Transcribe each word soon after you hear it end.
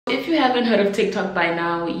If you haven't heard of TikTok by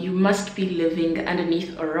now, you must be living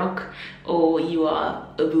underneath a rock or you are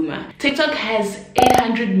a boomer. TikTok has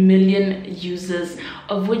 800 million users,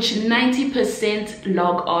 of which 90%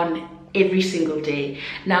 log on every single day.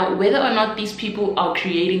 Now, whether or not these people are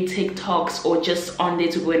creating TikToks or just on there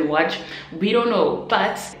to go and watch, we don't know,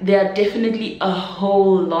 but there are definitely a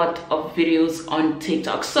whole lot of videos on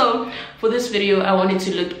TikTok. So for this video, I wanted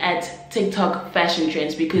to look at TikTok fashion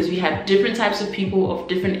trends because we have different types of people of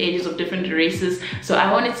different ages, of different races. So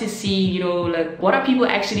I wanted to see, you know, like what are people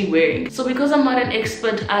actually wearing? So because I'm not an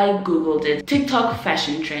expert, I googled it, TikTok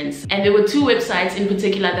fashion trends, and there were two websites in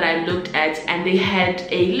particular that I looked at, and they had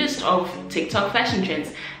a list of TikTok fashion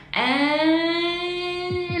trends.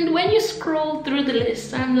 And when you scroll through the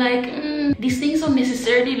list, I'm like, these things don't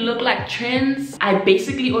necessarily look like trends. I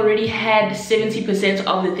basically already had 70%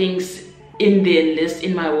 of the things in their list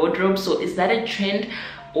in my wardrobe. So is that a trend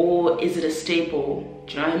or is it a staple?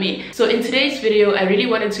 Do you know what I mean? So in today's video, I really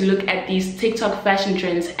wanted to look at these TikTok fashion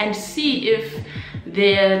trends and see if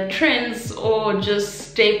they're trends or just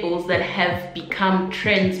staples that have become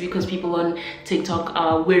trends because people on TikTok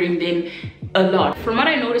are wearing them a lot. From what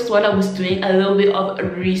I noticed while I was doing a little bit of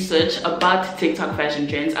research about TikTok fashion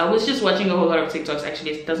trends, I was just watching a whole lot of TikToks.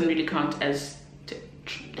 Actually, it doesn't really count as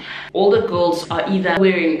all the girls are either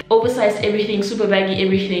wearing oversized everything, super baggy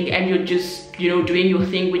everything, and you're just, you know, doing your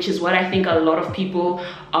thing, which is what I think a lot of people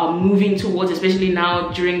are moving towards, especially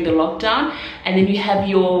now during the lockdown. And then you have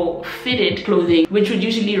your fitted clothing, which would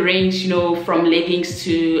usually range, you know, from leggings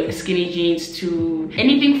to skinny jeans to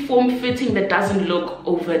anything form-fitting that doesn't look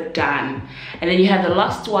overdone. And then you have the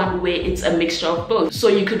last one where it's a mixture of both. So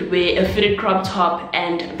you could wear a fitted crop top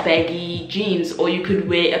and baggy jeans, or you could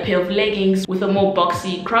wear a pair of leggings with a more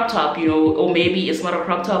boxy crop top, you know, or maybe it's not a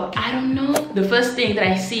crop top. I don't know. The first thing that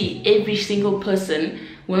I see every single person,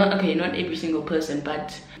 well, not every single person,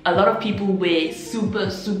 but a lot of people wear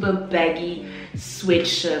super baggy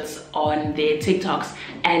sweatshirts on their TikToks.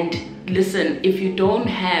 And listen, if you don't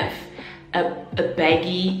have a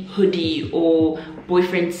baggy hoodie or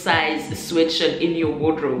boyfriend size sweatshirt in your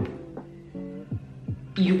wardrobe,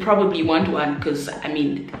 you probably want one, because I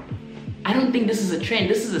mean, I don't think this is a trend.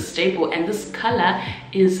 This is a staple, and this color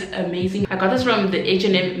is amazing. I got this from the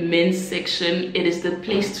H&M men's section. It is the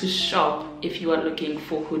place to shop if you are looking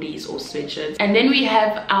for hoodies or sweatshirts. And then we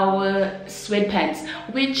have our sweatpants,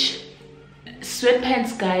 which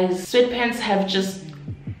sweatpants, guys, sweatpants have just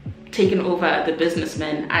taken over the business,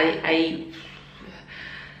 man.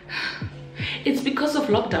 It's because of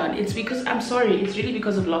lockdown. It's because, I'm sorry, it's really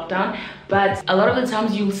because of lockdown. But a lot of the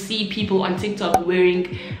times you'll see people on TikTok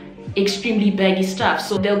wearing extremely baggy stuff.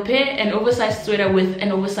 So they'll pair an oversized sweater with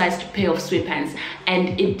an oversized pair of sweatpants,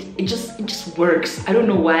 and it just works. I don't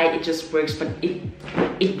know why it just works, but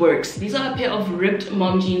it works. These are a pair of ripped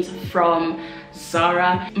mom jeans from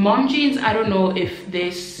Zara. Mom jeans, I don't know if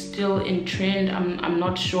they're still in trend. I'm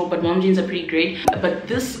not sure, but mom jeans are pretty great. But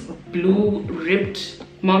this blue ripped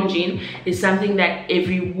mom jean is something that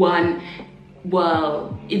everyone,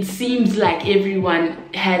 well, it seems like everyone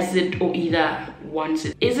has it or either wants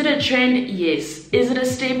it. Is it a trend? Yes. Is it a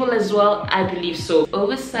staple as well? I believe so.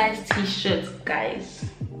 Oversized t-shirts, guys,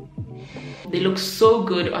 they look so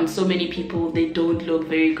good on so many people. They don't look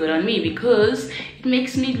very good on me because it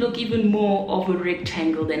makes me look even more of a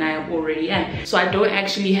rectangle than I already am. So I don't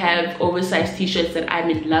actually have oversized t-shirts that I'm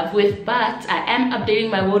in love with, but I am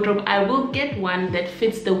updating my wardrobe. I will get one that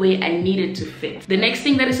fits the way I need it to fit. The next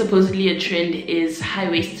thing that is supposedly a trend is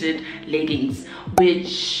high-waisted leggings,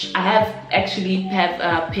 which I actually have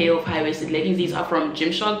a pair of high-waisted leggings. These are from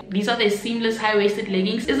Gymshark. These are the seamless high-waisted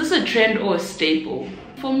leggings. Is this a trend or a staple?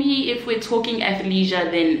 For me, if we're talking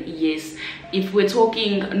athleisure, then yes. If we're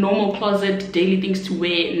talking normal closet, daily things to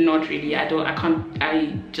wear, not really.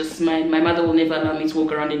 My mother will never allow me to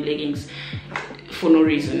walk around in leggings for no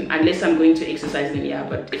reason, unless I'm going to exercise, then yeah,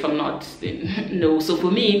 but if I'm not, then no. So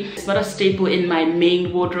for me, it's not a staple in my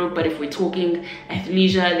main wardrobe, but if we're talking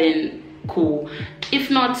athleisure, then cool.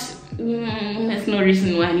 If not, there's no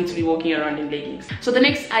reason why I need to be walking around in leggings. So the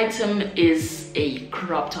next item is a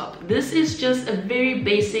crop top. This is just a very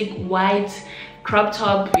basic white crop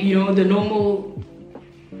top, you know, the normal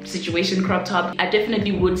situation crop top. I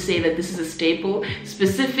definitely would say that this is a staple,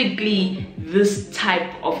 specifically this type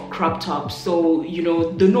of crop top. So, you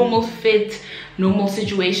know, the normal fit, normal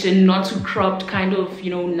situation, not too cropped, kind of, you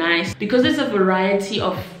know, nice. Because there's a variety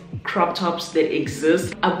of crop tops that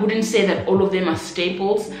exist, I wouldn't say that all of them are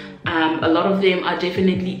staples. A lot of them are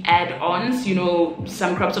definitely add-ons. You know,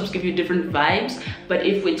 some crop tops give you different vibes, but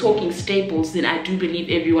if we're talking staples, then I do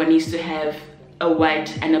believe everyone needs to have a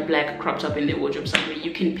white and a black crop top in their wardrobe somewhere,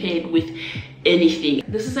 you can pair it with anything.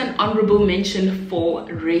 This is an honorable mention for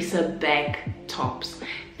racer back tops.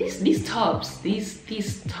 These tops,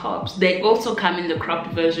 they also come in the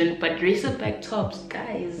cropped version, but racer back tops,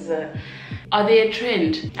 guys, are they a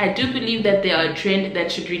trend? I do believe that they are a trend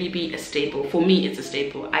that should really be a staple. For me, it's a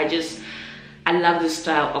staple. I love this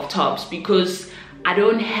style of tops because I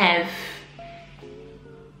don't have,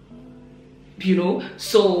 you know,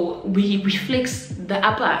 so we flex the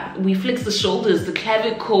upper, we flex the shoulders, the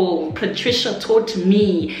clavicle. Patricia taught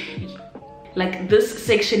me, like, this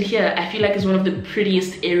section here, I feel like is one of the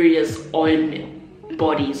prettiest areas on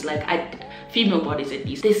bodies, like female bodies at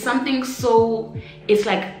least. There's something so, it's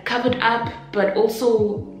like covered up but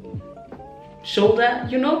also shoulder,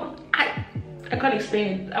 you know. I can't explain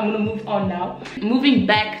it. I'm gonna move on now. Moving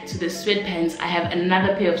back to the sweatpants, I have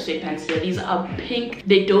another pair of sweatpants here. These are pink.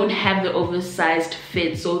 They don't have the oversized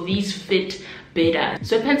fit, so these fit better.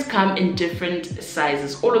 Sweatpants come in different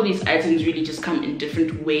sizes. All of these items really just come in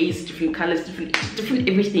different ways, different colors, different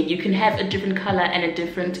everything. You can have a different color and a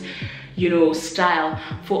different, you know, style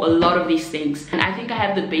for a lot of these things. And I think I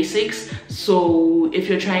have the basics, so if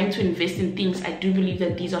you're trying to invest in things, I do believe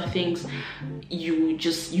that these are things you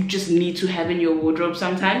just need to have in your wardrobe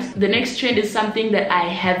sometimes. The next trend is something that I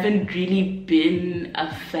haven't really been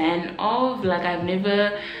a fan of. Like, I've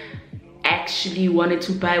never actually wanted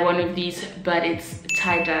to buy one of these, but it's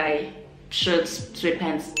tie-dye shirts,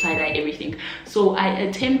 sweatpants, tie-dye, everything. So I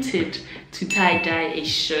attempted to tie-dye a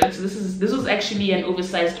shirt. So this was actually an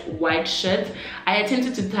oversized white shirt. I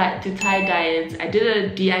attempted to tie-dye it. I did a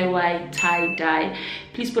DIY tie-dye.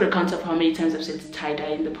 Please put a count of how many times I've said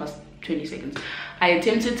tie-dye in the past 20 seconds. I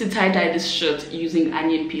attempted to tie-dye this shirt using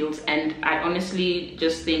onion peels, and I honestly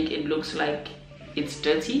just think it looks like it's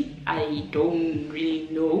dirty. I don't really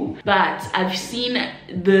know, but I've seen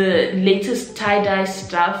the latest tie-dye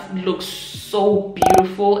stuff looks so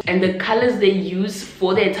beautiful, and the colors they use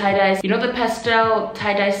for their tie-dyes, you know, the pastel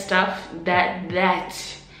tie-dye stuff, that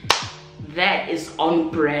is on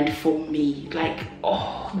brand for me. Like,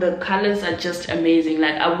 oh, the colors are just amazing.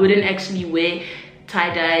 Like, I wouldn't actually wear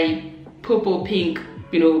tie-dye purple, pink,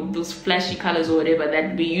 you know, those flashy colors or whatever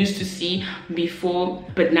that we used to see before,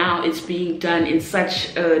 but now it's being done in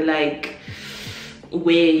such a like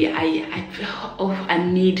way. I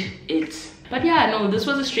need it. But yeah, no, this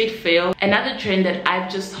was a straight fail. Another trend that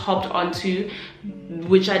I've just hopped onto,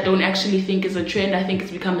 which I don't actually think is a trend, I think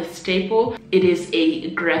it's become a staple. It is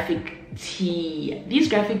a graphic tee. These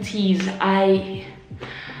graphic tees, I've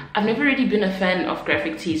never really been a fan of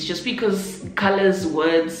graphic tees, just because colors,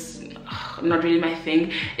 words, not really my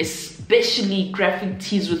thing, especially graphic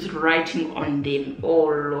tees with writing on them. Oh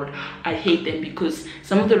lord, I hate them because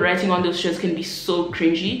some of the writing on those shirts can be so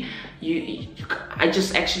cringy. I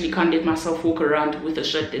just actually can't let myself walk around with a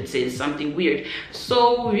shirt that says something weird.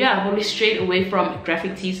 So yeah, I've always strayed away from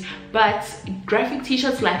graphic tees, but graphic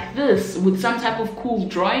t-shirts like this with some type of cool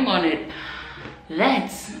drawing on it,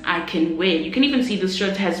 that I can wear. You can even see this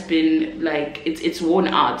shirt has been like, it's worn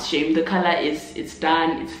out. Shame, the color it's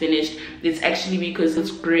done, it's finished. It's actually because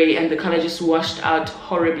it's gray and the color just washed out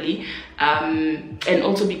horribly, and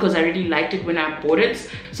also because I really liked it when I bought it.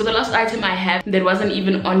 So the last item I have that wasn't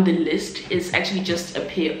even on the list is actually just a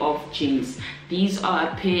pair of jeans. These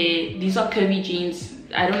are curvy jeans.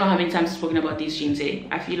 I don't know how many times I've spoken about these jeans, eh?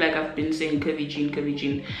 I feel like I've been saying curvy jean, curvy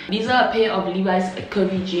jean. These are a pair of Levi's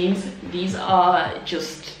curvy jeans. These are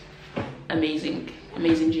just amazing.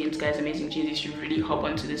 Amazing jeans, guys, amazing jeans. You should really hop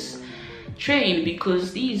onto this train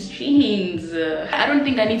because these jeans, I don't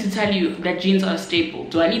think I need to tell you that jeans are a staple.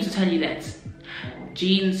 Do I need to tell you that?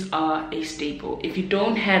 Jeans are a staple. If you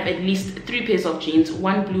don't have at least 3 pairs of jeans,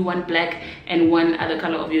 one blue, one black, and one other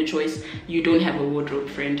color of your choice, you don't have a wardrobe,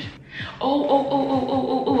 friend.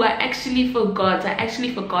 I actually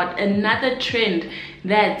forgot another trend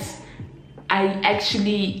that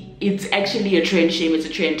it's actually a trend. Shame, it's a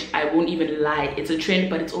trend. I won't even lie, it's a trend,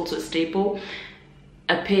 but it's also a staple.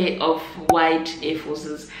 A pair of white Air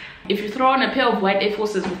Forces. If you throw on a pair of white Air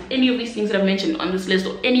Forces with any of these things that I've mentioned on this list,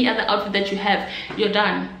 or any other outfit that you have, you're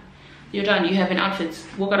done. You're done. You have an outfit.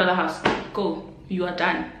 Walk out of the house. Go. You are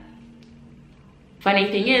done.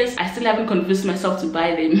 Funny thing is, I still haven't convinced myself to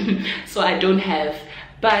buy them, so I don't have.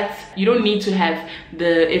 But you don't need to have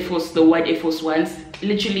the Air Force, the white Air Force ones.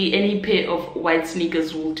 Literally any pair of white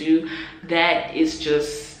sneakers will do. That is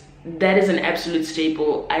an absolute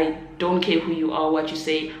staple. I don't care who you are, what you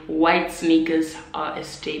say, white sneakers are a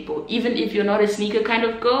staple. Even if you're not a sneaker kind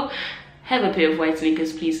of girl, have a pair of white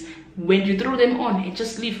sneakers, please. When you throw them on, it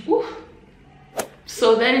just leaves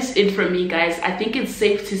So that is it from me, guys. I think it's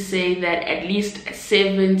safe to say that at least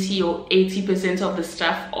 70 or 80% of the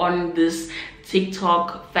stuff on this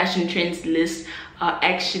TikTok fashion trends list are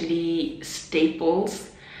actually staples.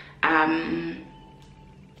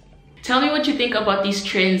 Tell me what you think about these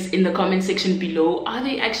trends in the comment section below. Are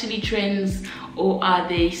they actually trends, or are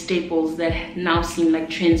they staples that now seem like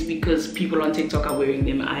trends because people on TikTok are wearing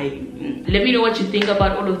them? Let me know what you think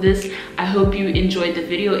about all of this. I hope you enjoyed the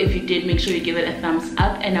video. If you did, make sure you give it a thumbs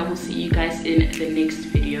up, and I will see you guys in the next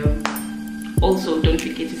video. Also, don't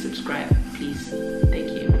forget to subscribe, please.